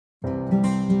Welcome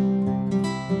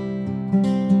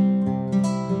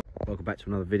back to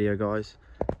another video, guys.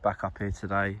 Back up here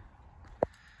today,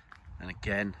 and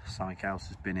again something else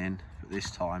has been in, but this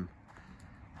time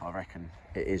I reckon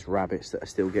it is rabbits that are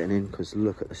still getting in, because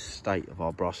look at the state of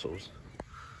our Brussels.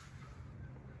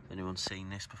 Anyone seen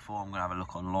this before? I'm gonna have a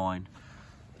look online.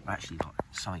 Actually, like,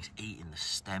 something's eating the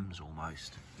stems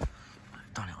almost.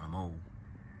 I've done it on them all.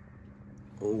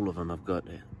 All of them have got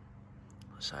it.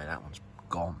 I say that one's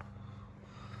gone.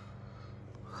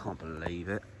 Can't believe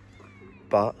it.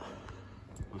 But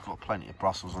we've got plenty of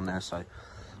Brussels on there, so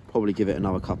probably give it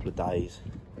another couple of days.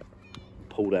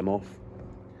 Pull them off.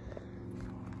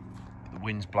 The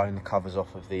wind's blowing the covers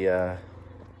off of the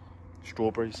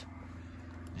strawberries.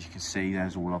 As you can see,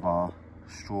 there's all of our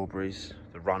strawberries,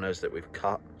 the runners that we've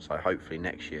cut. So hopefully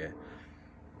next year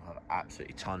we'll have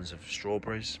absolutely tons of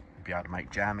strawberries. We'll be able to make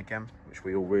jam again, which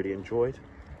we all really enjoyed.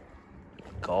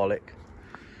 Garlic.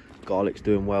 Garlic's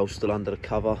doing well, still under the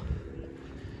cover.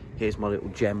 Here's my little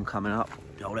gem coming up,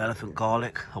 the old elephant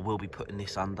garlic. I will be putting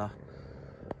this under.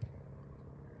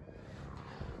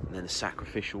 And then the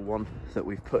sacrificial one that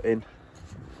we've put in,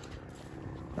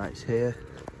 that's here.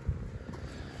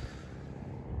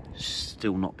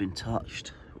 Still not been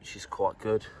touched, which is quite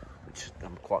good, which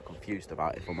I'm quite confused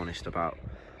about, if I'm honest, about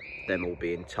them all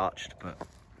being touched, but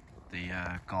the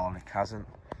garlic hasn't.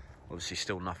 Obviously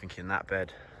still nothing in that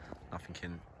bed, nothing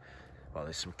in, well,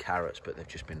 there's some carrots, but they've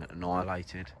just been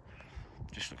annihilated.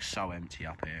 Just looks so empty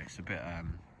up here. It's a bit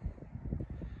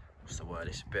what's the word,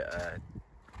 it's a bit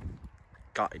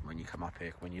gutted when you come up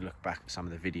here, when you look back at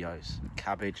some of the videos.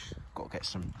 Cabbage, got to get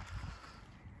some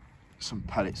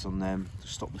pellets on them to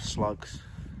stop the slugs.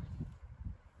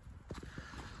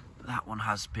 That one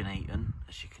has been eaten,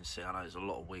 as you can see. I know there's a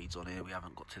lot of weeds on here. We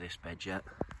haven't got to this bed yet.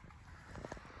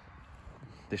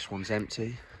 This one's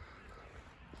empty.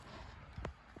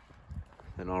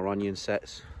 Then our onion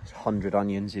sets, there's 100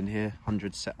 onions in here,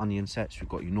 100 onion sets. We've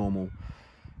got your normal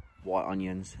white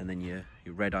onions, and then your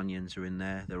red onions are in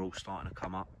there. They're all starting to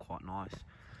come up, quite nice.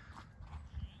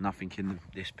 Nothing in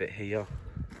this bit here.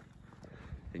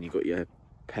 Then you've got your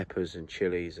peppers and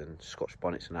chilies and Scotch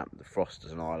bonnets and that. The frost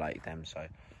has annihilated them, so I'm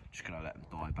just going to let them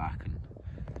die back, and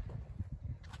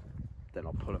then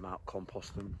I'll pull them out,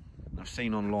 compost them. I've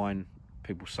seen online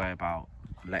people say about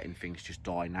letting things just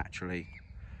die naturally,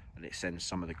 and it sends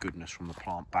some of the goodness from the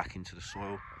plant back into the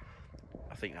soil.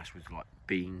 I think that's with like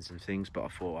beans and things, but I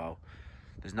thought, well,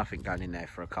 there's nothing going in there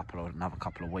for another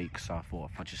couple of weeks, so I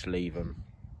thought if I just leave them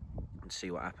and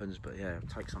see what happens. But yeah,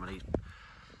 I'll take some of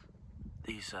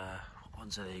these what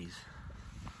ones are these?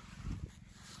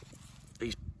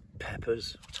 These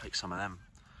peppers, I'll take some of them,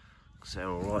 because they're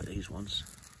all right, these ones.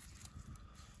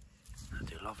 They'll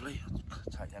do lovely.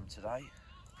 I'll take them today.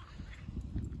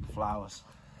 Flowers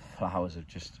have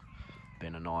just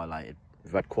been annihilated.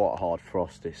 We've had quite a hard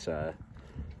frost. This I'd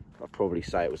probably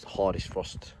say it was the hardest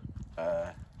frost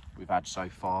we've had so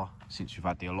far since we've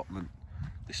had the allotment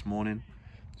this morning.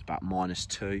 It's about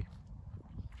 -2.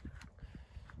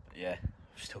 But yeah,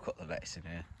 we've still got the lettuce in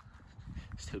here.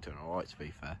 Still doing all right, to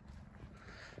be fair.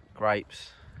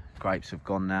 Grapes have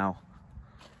gone now.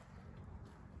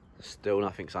 Still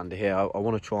nothing's under here. I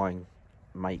want to try and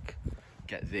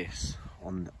get this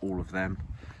on all of them,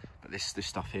 but this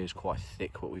stuff here is quite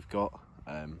thick, what we've got.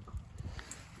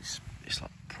 It's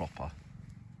like proper,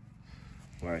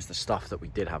 whereas the stuff that we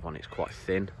did have on it's quite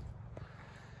thin.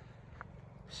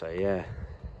 So yeah,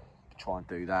 try and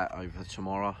do that over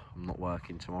tomorrow. I'm not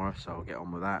working tomorrow, so I'll get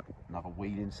on with that. Another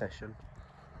weeding session.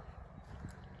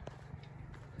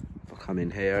 If I come in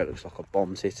here, it looks like a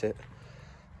bomb's hit it.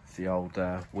 The old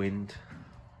wind.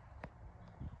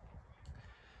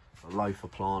 The loafer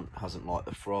plant hasn't liked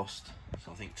the frost,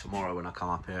 so I think tomorrow when I come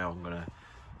up here I'm going to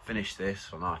finish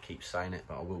this. I know I keep saying it,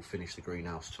 but I will finish the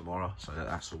greenhouse tomorrow, so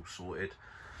that's all sorted.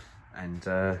 And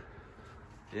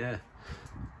yeah,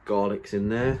 garlic's in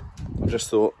there. I just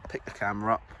thought pick the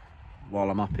camera up while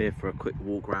I'm up here for a quick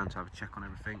walk around to have a check on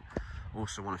everything.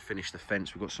 Also want to finish the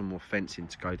fence. We've got some more fencing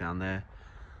to go down there,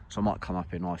 so I might come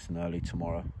up here nice and early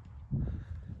tomorrow,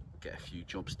 get a few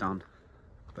jobs done.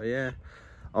 But yeah,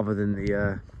 other than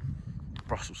the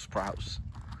Brussels sprouts,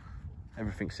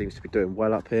 everything seems to be doing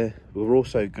well up here. We were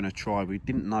also going to try, we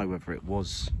didn't know whether it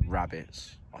was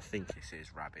rabbits. I think this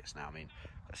is rabbits now. I mean,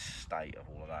 the state of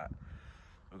all of that.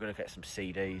 We're going to get some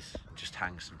CDs, just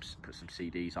put some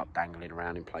CDs up dangling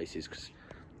around in places, because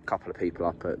a couple of people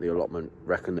up at the allotment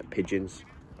reckon that pigeons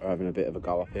are having a bit of a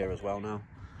go up here as well now.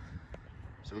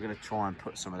 So we're going to try and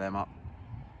put some of them up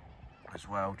as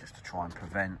well, just to try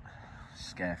and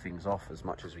scare things off as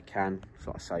much as we can.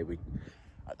 So like I say,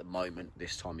 at the moment,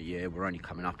 this time of year, we're only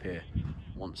coming up here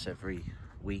once every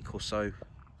week or so.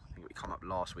 I think we come up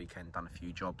last weekend, done a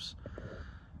few jobs.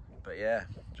 But yeah,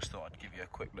 just thought I'd give you a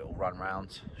quick little run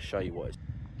round, show you what it's.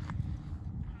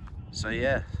 So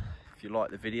yeah, if you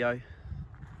like the video,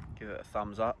 give it a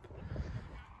thumbs up.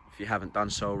 If you haven't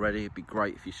done so already, it'd be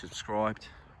great if you subscribed.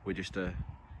 We're just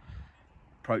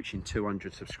approaching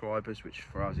 200 subscribers, which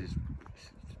for us is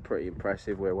pretty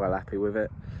impressive. We're well happy with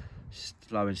it.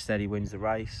 Slow and steady wins the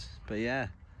race. But yeah,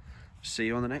 see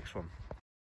you on the next one.